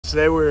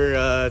Today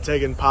we're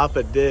taking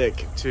Papa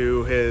Dick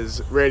to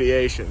his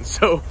radiation.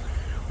 So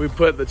we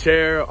put the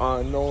chair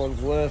on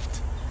Nolan's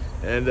lift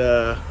and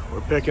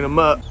we're picking him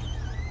up.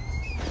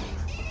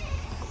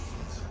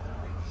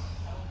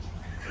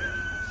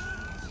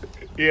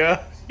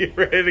 Yeah, you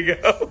ready to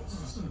go?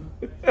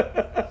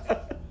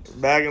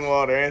 Bag in the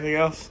water, anything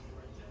else?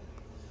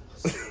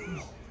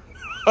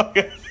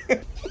 Okay.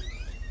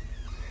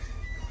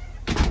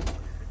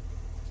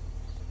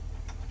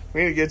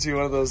 We need to get you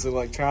one of those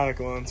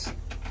electronic ones.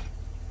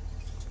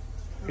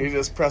 You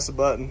just press a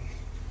button.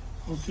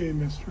 Okay,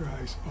 Mr.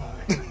 I Spy.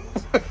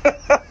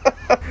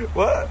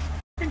 What?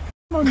 Come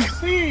on the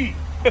seat.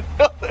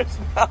 No, there's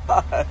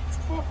not.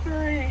 Fuck,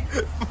 there ain't.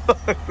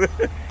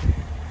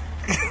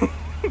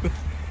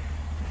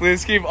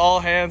 Please keep all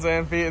hands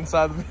and feet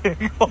inside the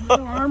vehicle. No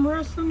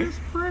armrest in this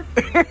prick?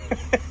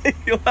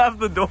 You'll have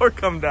the door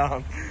come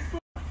down.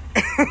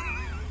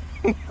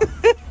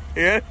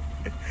 Yeah?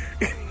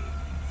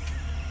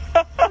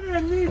 I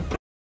didn't need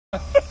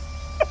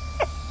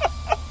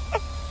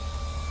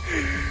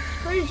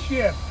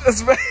spaceship.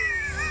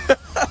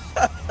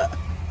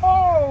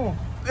 Oh!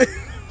 You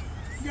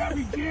got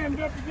me jammed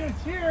up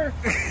against here.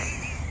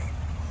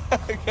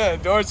 Okay,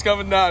 door's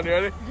coming down. You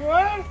ready?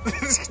 What?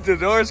 The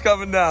door's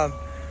coming down.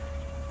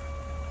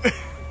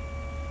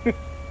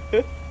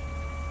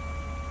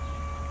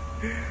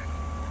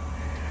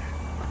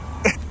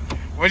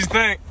 What'd you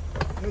think?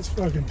 That's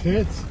fucking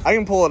tits. I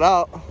can pull it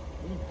out. I'm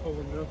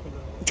pulling nothing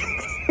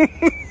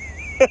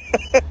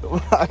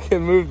out. I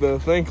can move the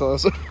thing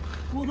closer.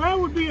 Well, that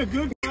would be a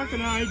good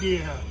fucking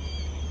idea.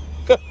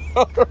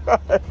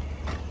 Alright.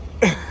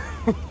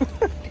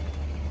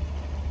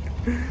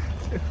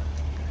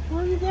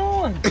 Where are you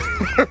going?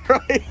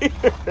 Right here.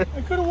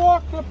 I could have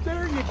walked up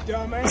there, you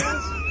dumbass.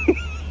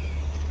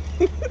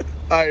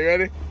 Alright, you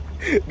ready?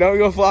 Don't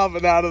go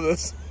flopping out of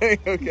this thing,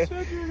 okay? You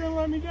said you were gonna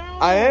let me down.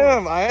 I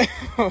am.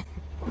 Oh,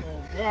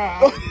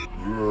 God.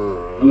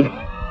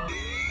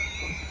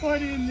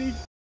 What in the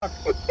fuck?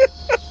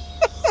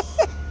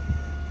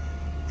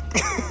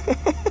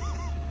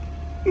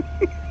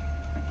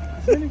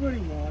 Is anybody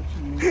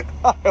watching me?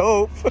 I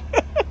hope.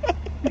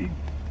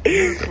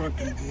 You're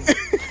fucking good.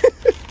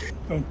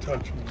 Don't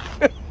touch me.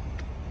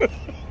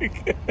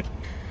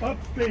 Up,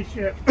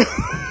 spaceship.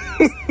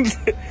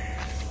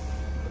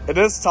 It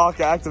is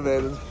talk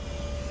activated.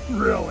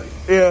 Really?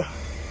 Yeah.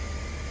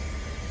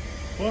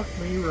 Fuck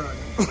me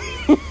running.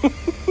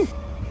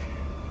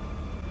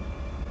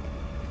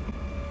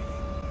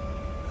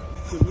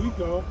 Here we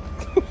go.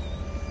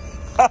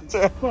 It's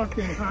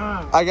fucking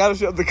hot. I gotta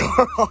shut the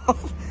car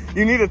off.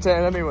 You need a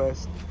tan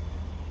anyways.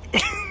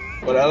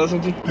 What I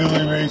listen to?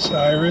 Billy Ray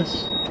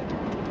Cyrus.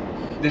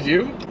 Did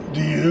you?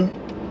 Do you?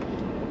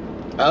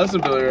 I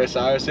listen to Billy Ray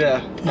Cyrus,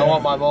 yeah. I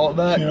want my mullet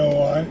back. You know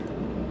why?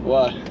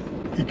 Why?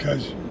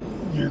 Because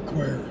you're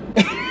queer.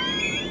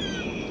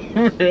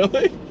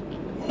 Really?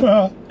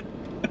 Well,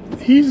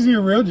 he's the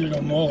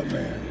original mullet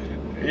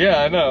man.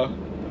 Yeah, I know.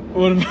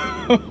 What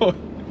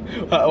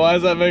about, why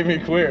does that make me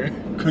queer?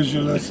 Because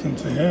you listen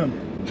to him.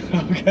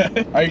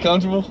 Okay. Are you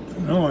comfortable?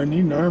 No, I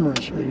need an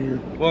armrest right here.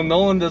 Well,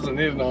 Nolan doesn't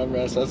need an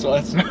armrest. That's why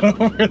it's not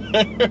over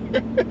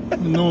there.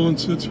 Nolan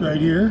sits right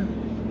here.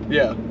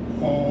 Yeah.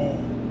 Oh.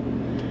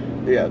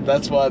 Yeah,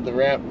 that's why the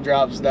ramp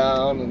drops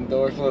down and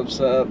door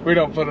flips up. We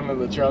don't put him in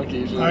the trunk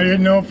usually. I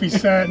didn't know if he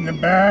sat in the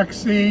back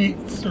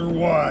seats or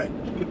what.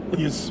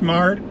 You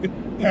smart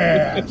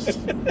ass.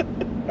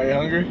 Are you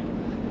hungry?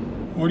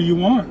 What do you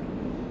want?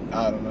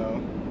 I don't know.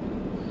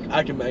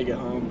 I can make it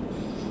home.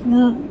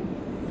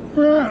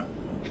 We're at,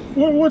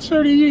 what's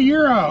there to eat at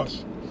your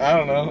house? I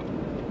don't know.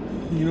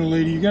 You know,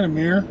 lady, you got a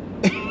mirror?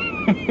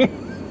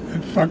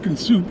 That fucking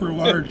super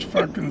large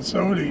fucking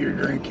soda you're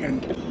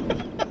drinking.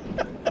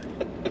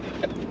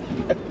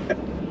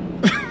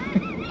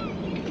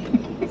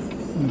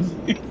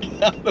 You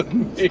got a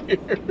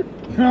mirror.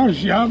 No,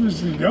 she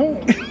obviously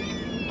don't.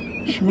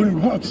 She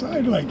wouldn't go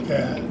outside like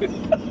that.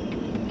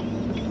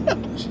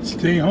 She'd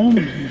stay home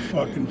and be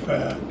fucking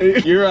fat.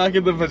 You're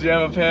rocking the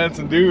pajama pants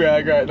and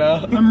do-rag right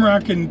now. I'm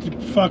rocking the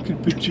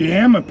fucking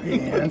pajama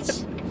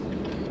pants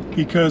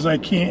because I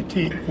can't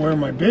wear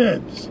my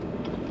bibs.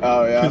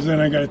 Oh, yeah. Because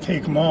then I gotta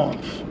take them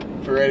off.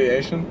 For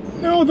radiation?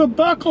 No, the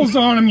buckle's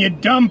on them, you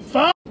dumb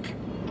fuck!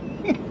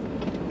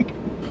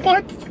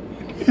 What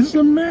is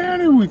the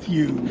matter with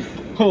you?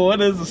 Well,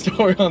 what is the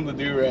story on the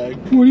do-rag?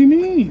 What do you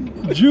mean?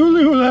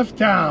 Julie left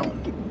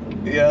town.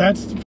 Yeah.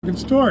 That's the fucking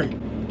story.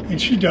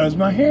 And she does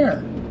my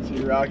hair. So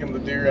you're rocking the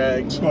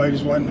do-rag. So I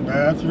just went in the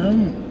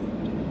bathroom,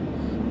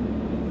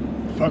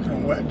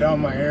 fucking wet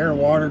down my hair,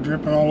 water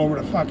dripping all over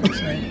the fucking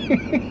sink.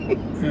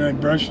 And I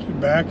brushed it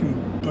back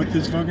and put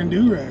this fucking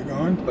do-rag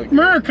on. Like,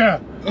 America!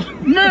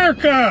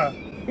 America!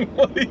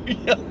 what are you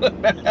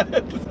yelling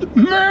at?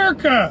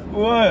 America!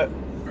 What?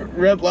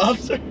 Red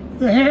Lobster?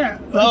 The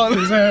hat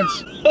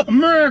represents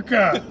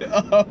America!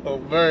 Oh,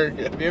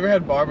 America. Have you ever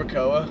had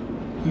barbacoa?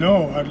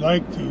 No, I'd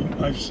like to.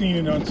 I've seen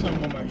it on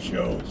some of my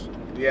shows.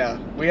 Yeah,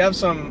 we have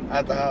some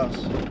at the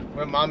house.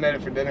 My mom made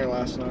it for dinner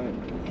last night.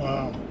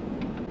 Wow.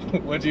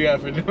 What'd you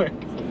have for dinner?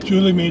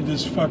 Julie made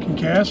this fucking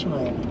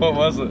casserole. What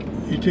was it?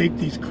 You take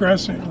these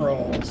crescent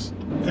rolls.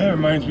 That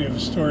reminds me of a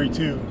story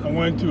too. I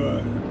went to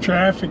a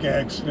traffic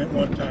accident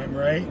one time,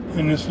 right?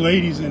 And this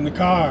lady's in the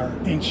car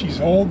and she's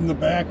holding the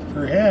back of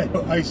her head.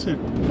 I said,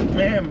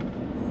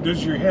 ma'am,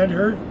 does your head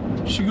hurt?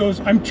 She goes,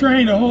 I'm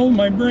trying to hold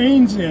my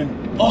brains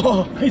in.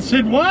 Oh. I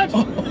said, what?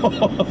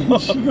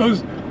 And she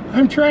goes,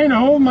 I'm trying to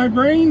hold my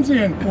brains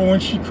in. Well, when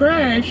she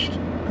crashed,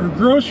 her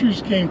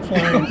groceries came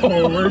flying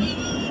forward.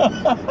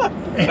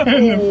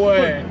 And No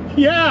way.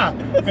 Yeah,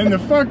 and the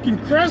fucking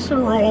crescent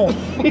roll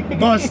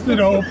busted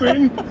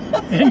open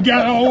and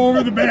got all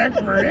over the back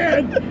of her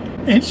head,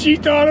 and she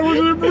thought it was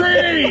her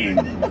brain.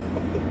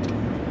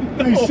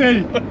 I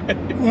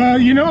said, well,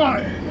 you know,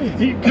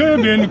 it could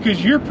have been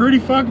because you're pretty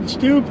fucking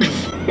stupid.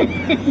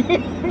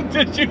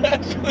 Did you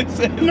actually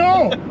say that?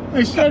 No,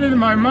 I said it in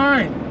my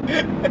mind.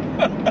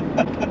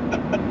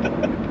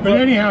 But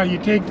anyhow, you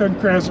take the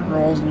crescent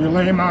rolls and you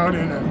lay them out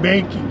in a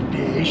baking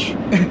dish,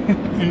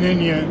 and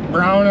then you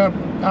brown up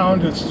a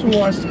pound of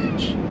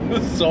sausage.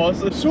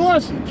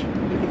 Sausage?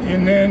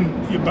 And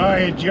then you buy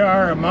a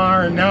jar of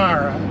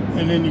marinara,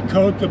 and then you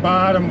coat the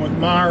bottom with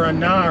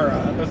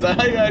marinara. Is that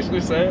how you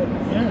actually say it?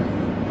 Yeah.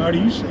 How do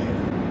you say it?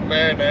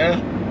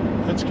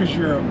 Marinara. That's because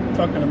you're a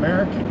fucking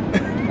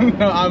American.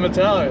 No, I'm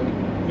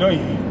Italian. No, you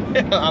ain't.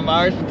 Yeah, I'm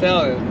Irish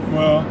Italian.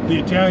 Well, the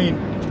Italian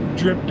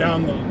dripped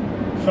down the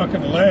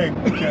fucking leg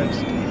because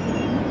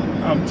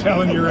I'm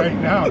telling you right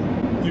now,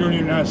 you don't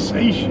even know how to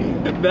say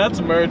shit. That's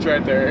merch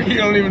right there. You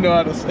don't even know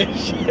how to say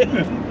shit.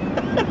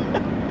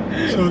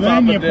 So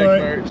then Papa you Dick put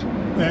merch.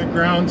 that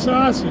ground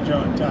sausage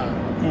on top.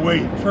 But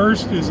wait,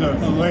 first is a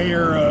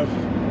layer of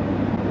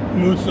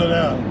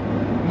mozzarella.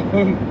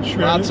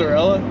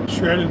 Mozzarella?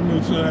 Shredded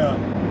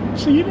mozzarella.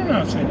 So you don't know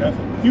how to say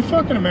nothing. You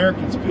fucking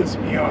Americans piss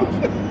me off.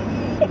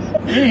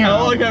 Anyhow,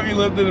 How long have you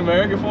lived in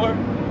America for?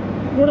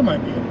 what am I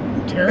being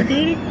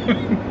interrogated?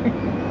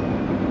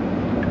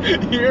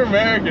 You're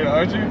American,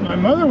 aren't you? My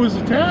mother was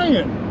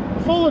Italian,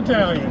 full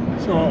Italian.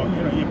 So,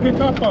 you know, you pick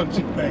up on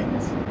some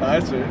things. I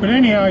see. But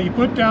anyhow, you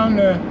put down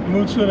the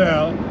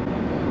mozzarella,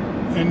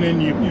 and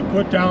then you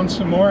put down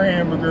some more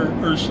hamburger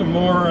or some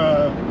more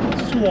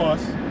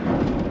sauce,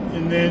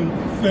 and then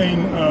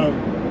thing of,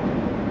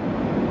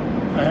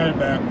 I had it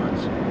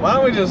backwards. Why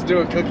don't we just do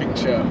a cooking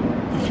show?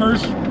 The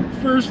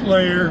first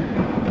layer,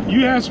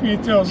 you asked me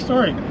to tell a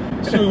story.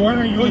 So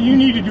what you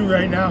need to do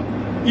right now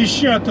is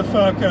shut the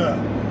fuck up.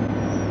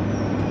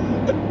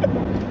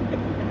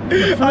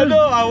 I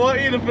know, I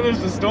want you to finish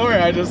the story.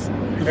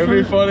 It'd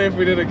be funny if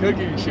we did a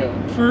cooking show.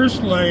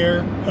 First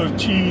layer of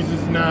cheese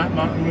is not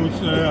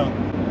mozzarella.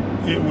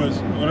 It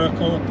was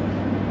ricotta.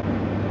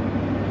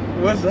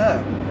 What's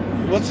that?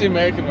 What's the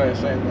American way of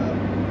saying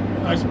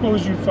that? I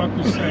suppose you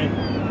fuckers say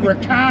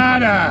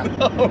ricotta.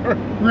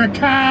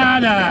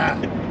 Ricotta.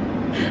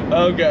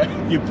 Okay.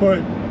 You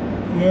put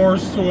more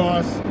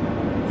sauce,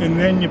 and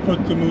then you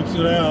put the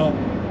mozzarella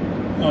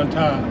on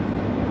top.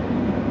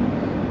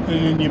 And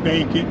then you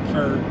bake it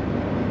for,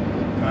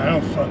 I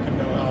don't fucking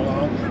know how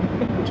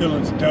long, till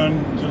it's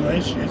done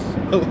delicious.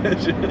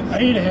 Delicious. I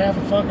ate a half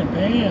a fucking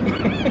pan.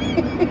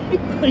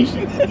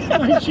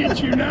 I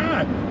shit you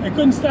not. I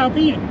couldn't stop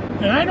eating.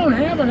 And I don't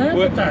have an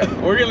appetite.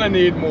 We're gonna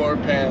need more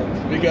pans,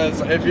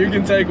 because if you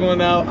can take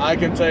one out, I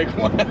can take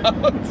one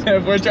out.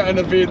 If we're trying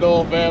to feed the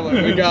whole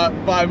family, we got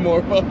 5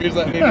 more puppies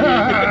that need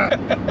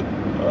to eat.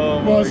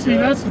 Oh Well, my see,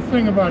 God. that's the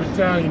thing about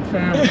Italian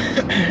families.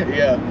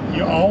 Yeah.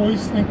 You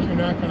always think you're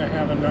not going to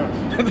have enough.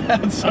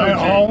 That's so I true.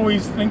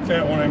 always think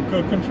that when I'm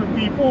cooking for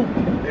people,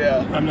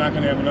 Yeah. I'm not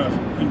going to have enough.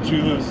 And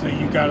Julia will say,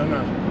 you got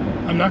enough.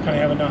 I'm not going to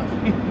have enough.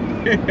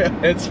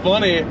 It's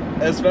funny,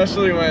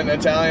 especially when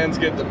Italians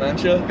get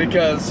dementia,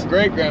 because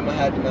great grandma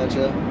had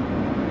dementia,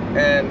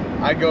 and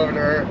I'd go over to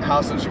her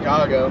house in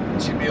Chicago,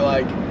 and she'd be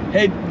like,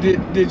 hey,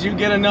 did you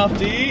get enough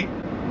to eat?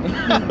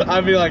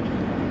 I'd be like,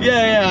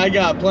 yeah, I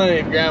got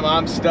plenty, Grandma,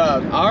 I'm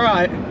stuffed. All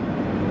right.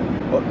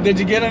 Well, did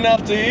you get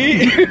enough to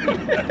eat?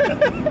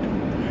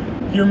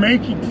 You're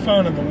making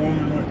fun of a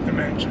woman with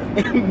dementia.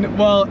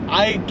 Well,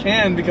 I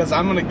can, because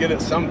I'm gonna get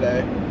it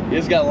someday. You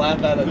just gotta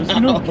laugh at it There's now.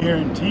 no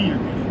guarantee you're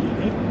going to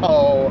get it.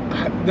 Oh,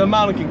 the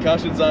amount of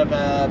concussions I've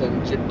had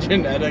and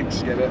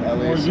genetics get it at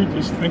Or least. you're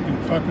just thinking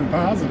fucking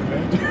positive,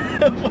 ain't you?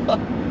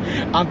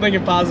 I'm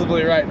thinking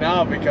positively right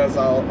now, because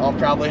I'll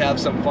probably have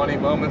some funny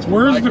moments with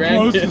Where's my the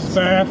grandkids. closest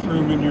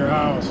bathroom in your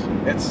house?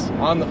 It's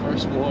on the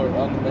first floor,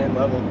 on the main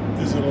level.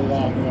 Is it a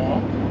long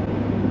walk?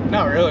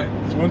 Not really.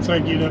 Because once I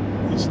get up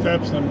the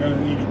steps, I'm going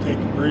to need to take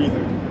a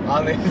breather.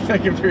 I'll need to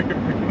take a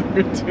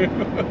breather too.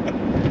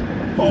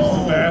 Is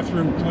the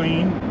bathroom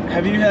clean?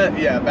 Have you had,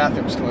 yeah,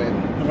 bathroom's clean.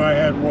 Have I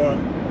had what?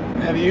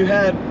 Have you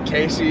had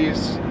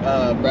Casey's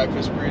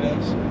breakfast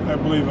burritos? I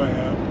believe I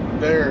have.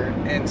 They're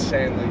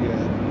insanely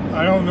good.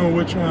 I don't know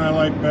which one I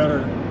like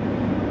better,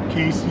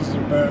 Casey's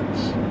or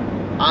Beck's.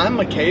 I'm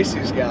a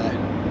Casey's guy.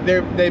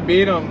 They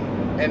beat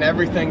them in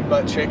everything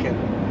but chicken.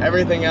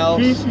 Everything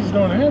else. Casey's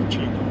don't have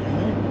chicken,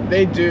 do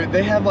They do.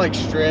 They have like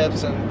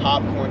strips and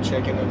popcorn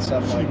chicken and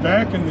stuff See, like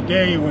that. back in the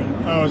day when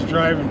I was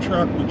driving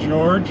truck with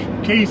George,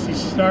 Casey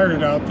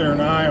started out there in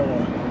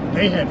Iowa.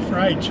 They had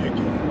fried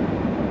chicken,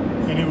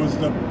 and it was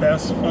the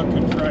best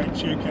fucking fried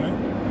chicken.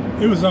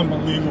 It was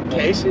unbelievable.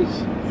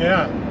 Casey's?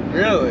 Yeah.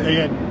 Really? They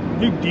had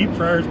big deep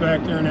fryers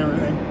back there and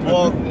everything.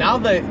 Well, now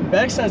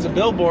Bex has a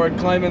billboard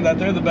claiming that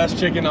they're the best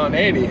chicken on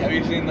 80. Have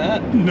you seen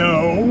that?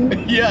 No.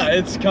 Yeah,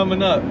 it's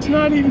coming up. It's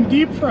not even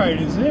deep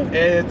fried, is it?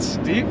 It's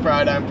deep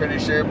fried, I'm pretty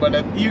sure,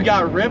 but you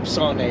got rips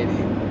on 80.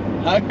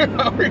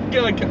 How are you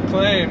gonna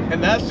claim?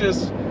 And that's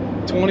just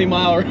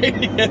 20-mile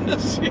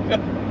radius. You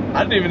know? I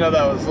didn't even know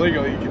that was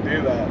legal. You could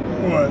do that.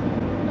 What?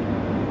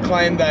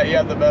 Claim that you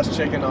have the best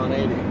chicken on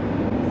 80.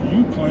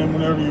 You claim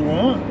whatever you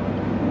want.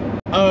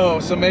 Oh,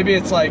 so maybe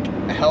it's like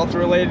health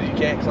related. You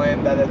can't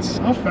claim that it's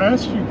How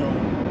fast are you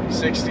going?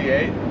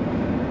 68,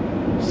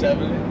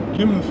 70.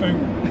 Give him the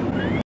finger.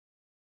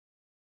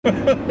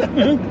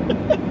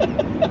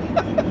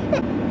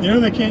 You know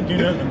they can't do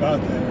nothing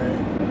about that,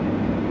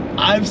 right?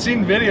 I've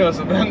seen videos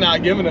of them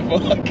not giving a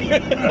fuck.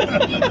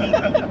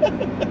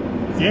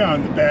 Yeah,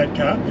 on the bad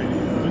cop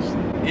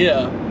videos.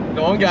 Yeah.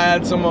 The one guy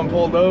had someone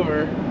pulled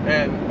over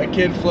and a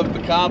kid flipped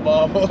the cop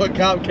off. Well, the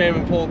cop came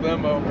and pulled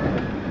them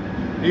over.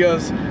 He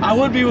goes, I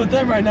would be with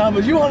them right now,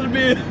 but you want to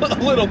be a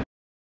little.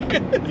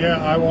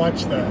 Yeah, I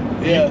watched that.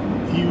 Yeah.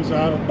 He was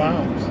out of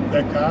bounds.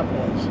 That cop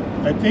was.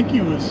 I think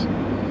he was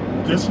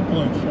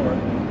disciplined for it.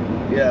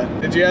 Yeah.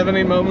 Did you have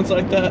any moments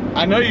like that?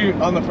 I know you,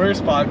 on the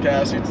first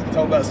podcast, you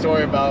told that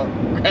story about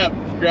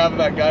grabbing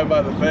that guy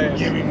by the face.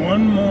 Give me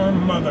one more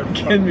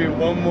motherfucker. Give me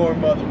one more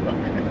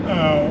motherfucker.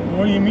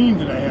 What do you mean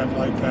did I have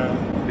like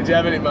that? Did you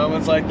have any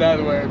moments like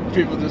that where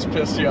people just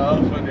pissed you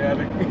off when you had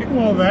to...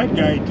 Well, that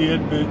guy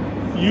did, but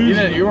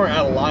usually... You weren't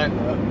out of line,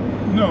 though.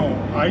 No,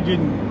 I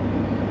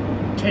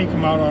didn't take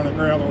them out on a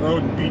gravel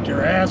road and beat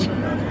their ass or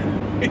nothing.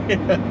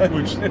 Yeah.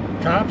 Which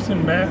cops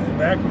in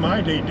back in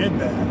my day did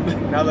that.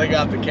 Now they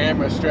got the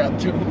camera strapped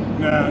to them.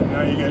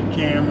 Now you got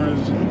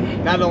cameras.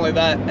 Not only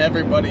that,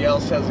 everybody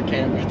else has a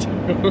camera, too.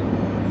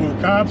 Well,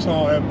 the cops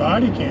all have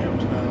body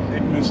cams now.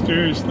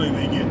 Mysteriously,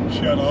 they get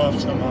shut off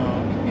somehow.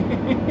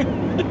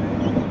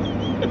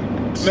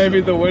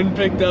 Maybe the wind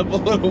picked up a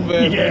little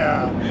bit.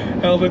 Yeah.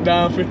 Held it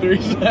down for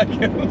 3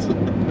 seconds.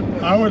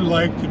 I would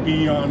like to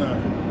be on a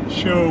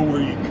show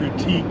where you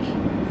critique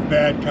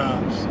bad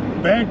cops.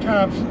 Bad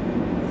cops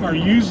are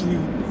usually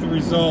the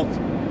result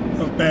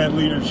of bad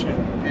leadership.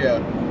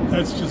 Yeah.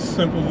 That's just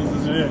simple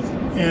as it is.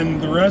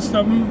 And the rest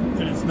of them,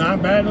 that it's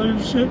not bad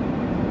leadership,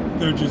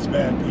 they're just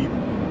bad people.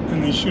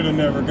 And they should have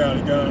never got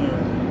a gun or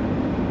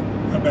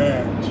a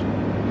badge.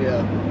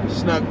 Yeah.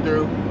 Snuck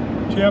through.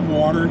 Do you have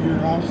water at your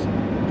house?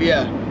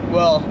 Yeah.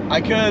 Well,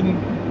 I could,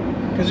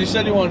 because you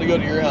said you wanted to go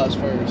to your house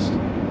first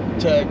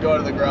to go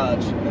to the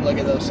garage and look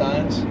at those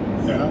signs.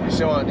 Yeah. You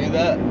still want to do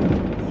that?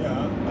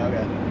 Yeah.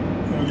 Okay.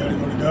 And we gotta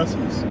go to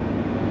Gus's.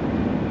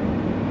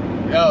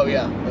 Oh,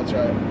 yeah. That's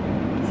right.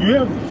 You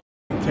have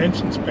the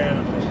attention span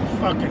of a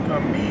fucking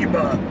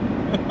amoeba.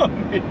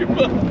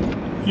 Amoeba?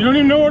 You don't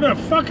even know what a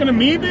fucking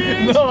amoeba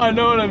is? No, I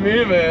know what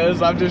amoeba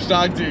is. I'm just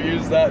shocked you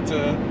use that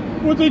to...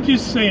 What did they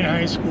just say in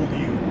high school to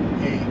you?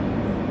 Hey,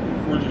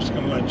 we're just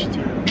gonna let you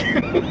through.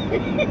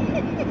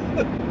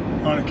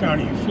 On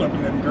account of you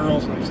flipping them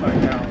girls upside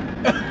down.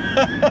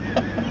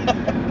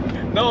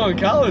 No, in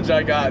college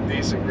I got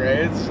decent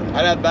grades.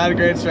 I'd have bad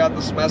grades throughout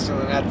the semester,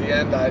 and then at the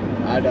end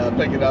I'd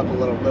pick it up a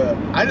little bit.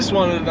 I just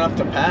wanted enough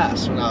to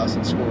pass when I was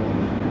in school.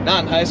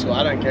 Not in high school.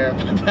 I didn't care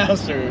if I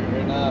passed or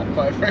not,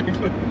 quite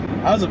frankly.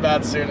 I was a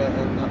bad student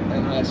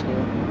in high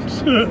school.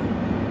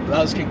 I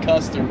was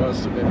concussed through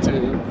most of it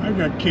too. I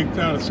got kicked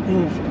out of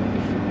school for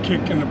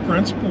kicking the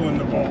principal in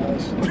the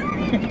balls.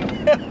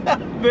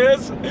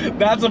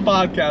 That's a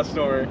podcast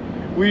story.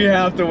 We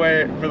have to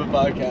wait for the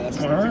podcast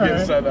to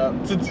get set up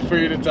for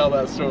you to tell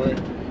that story.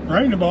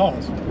 Right in the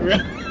balls.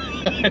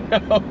 I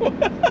know.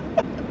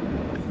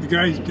 The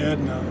guy's dead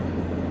now.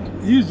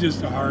 He was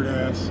just a hard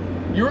ass.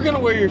 You were gonna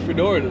wear your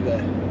fedora today.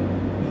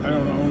 I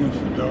don't own a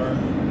fedora.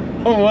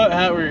 Oh, what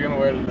hat were you gonna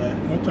wear today?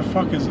 What the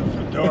fuck is a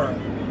fedora?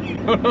 You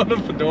don't know what a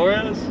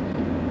fedora is?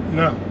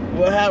 No.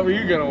 What hat were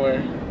you gonna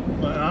wear?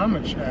 My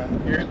Amish hat.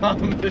 Your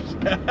Amish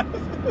hat.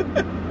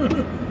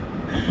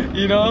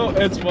 You know,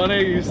 it's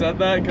funny you said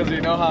that because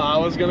you know how I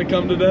was gonna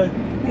come today?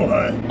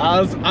 What?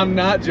 I'm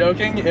not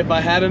joking. If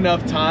I had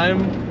enough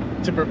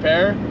time to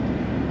prepare,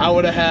 I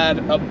would have had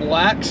a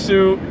black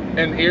suit,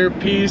 an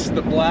earpiece,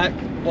 the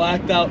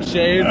blacked out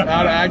shades. I'd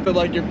have acted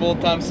like your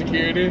full-time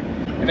security.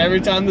 And every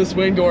time the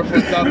swing door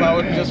flipped up, I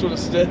would have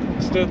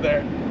stood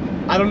there.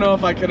 I don't know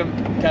if I could have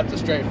kept a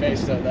straight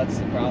face though, that's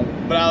the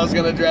problem. But I was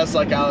gonna dress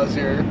like I was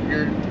your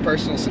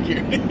personal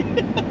security.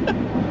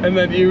 And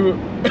then you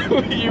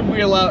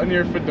wheel out in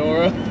your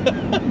fedora.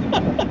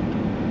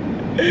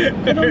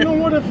 I don't know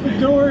what a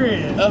fedora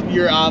is.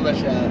 Your Amish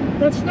hat.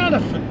 That's not a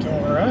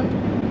fedora.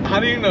 How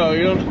do you know?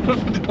 You don't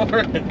know what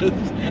a fedora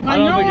is. I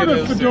know what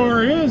a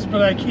fedora is,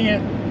 but I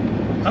can't.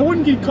 I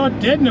wouldn't get caught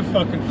dead in a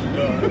fucking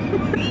fedora.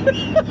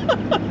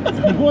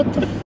 What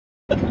the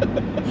f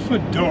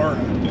Fedora.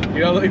 You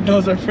don't think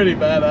those are pretty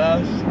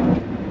badass?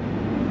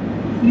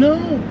 No.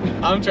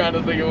 I'm trying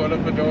to think of what a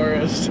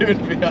fedora is too, to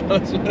be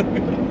honest with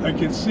you. I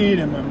can see it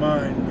in my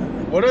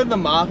mind. What are the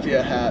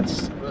mafia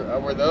hats?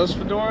 Were those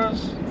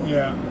fedoras?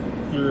 Yeah,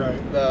 you're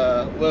right.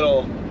 The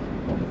little...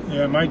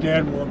 Yeah, my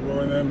dad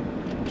wore them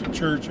to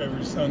church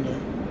every Sunday.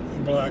 A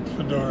black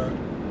fedora.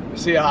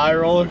 Is he a high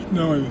roller?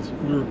 No,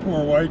 we were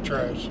poor white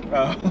trash.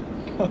 Oh.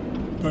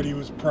 But he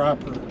was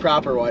proper.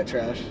 Proper white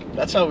trash.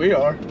 That's how we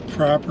are.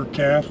 Proper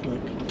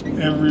Catholic.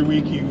 Every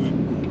week he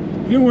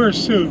didn't wear a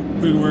suit.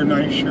 We'd wear a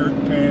nice shirt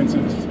and pants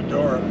and his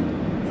fedora.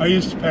 I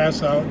used to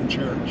pass out in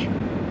church.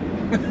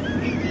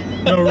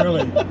 No,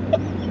 really.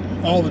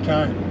 All the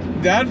time.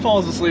 Dad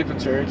falls asleep in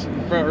church in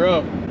the front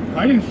row.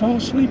 I didn't fall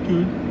asleep,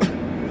 dude.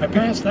 I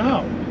passed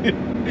out.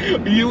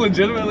 You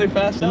legitimately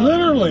passed out?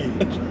 Literally.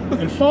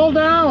 And fall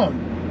down.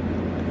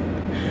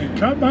 And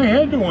cut my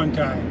head to one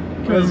time.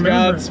 Was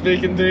God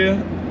speaking to you?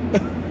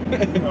 I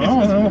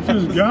don't know if it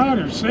was God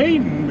or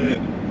Satan, but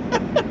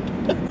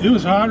it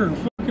was hotter than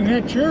fucking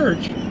that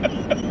church.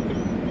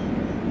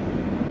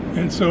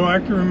 And so I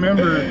can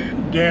remember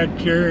Dad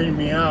carrying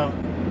me out.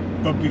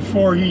 But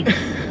before he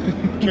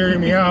carried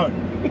me out,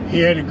 he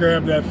had to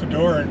grab that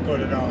fedora and put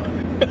it on.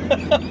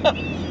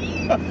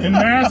 And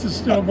Mass is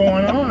still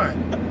going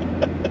on.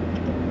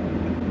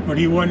 But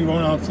he wasn't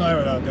going outside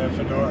without that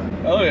fedora.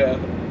 Oh yeah,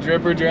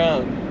 drip or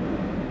drown.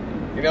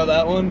 You know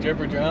that one, drip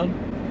or drown?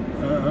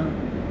 Uh-huh.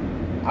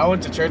 I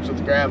went to church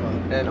with Grandma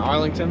in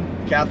Arlington,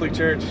 Catholic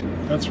church.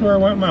 That's where I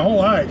went my whole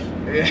life.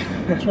 Yeah.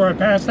 That's where I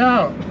passed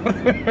out.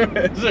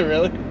 Is it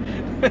really?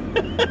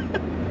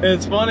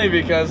 It's funny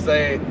because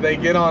they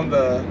get on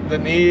the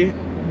knee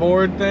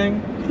board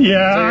thing.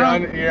 Yeah. So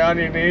you're on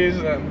your knees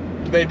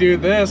and they do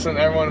this and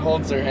everyone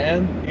holds their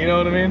hand. You know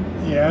what I mean?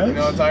 Yes. You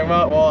know what I'm talking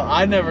about? Well,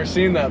 I'd never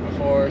seen that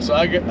before, so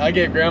I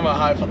gave Grandma a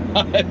high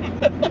five.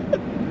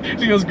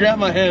 She goes, grab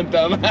my hand,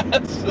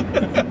 dumbass.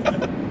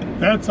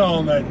 That's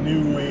all that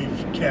new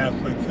wave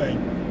Catholic thing.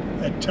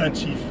 That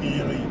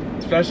touchy-feely.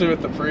 Especially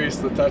with the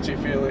priest, the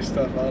touchy-feely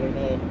stuff, I don't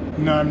know.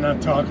 No, I'm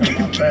not talking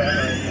about that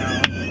right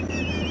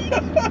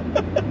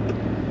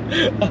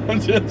now. I'm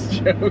just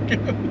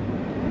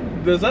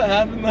joking. Does that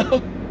happen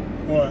though?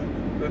 What?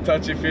 The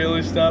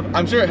touchy-feely stuff?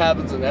 I'm sure it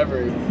happens in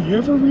every... You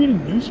ever read a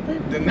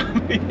newspaper?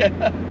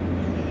 Yeah.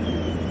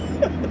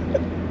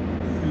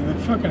 It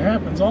fucking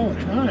happens all the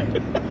time.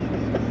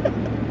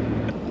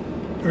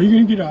 Are you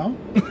gonna get out?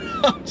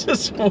 I'm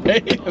just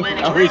waiting.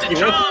 Are we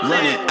good?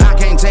 Run it. I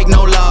can't take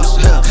no loss.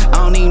 I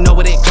don't even know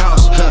what it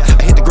costs.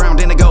 I hit the ground,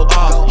 then it go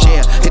off.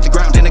 Yeah, hit the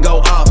ground, then it go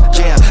off.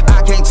 Yeah,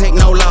 I can't take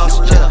no loss.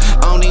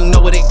 I don't even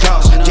know what it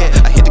costs. Yeah,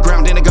 I hit the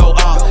ground, then it go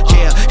off.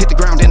 Yeah, hit the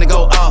ground, then it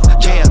go off.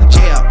 Yeah,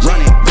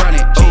 run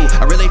it. Ooh,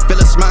 I really feel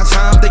it's my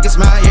time. Think it's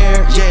my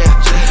year.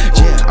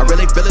 Yeah, I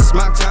really feel it's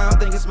my time.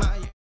 Think it's my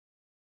year.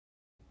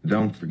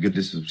 Don't forget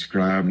to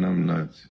subscribe, and I'm nuts.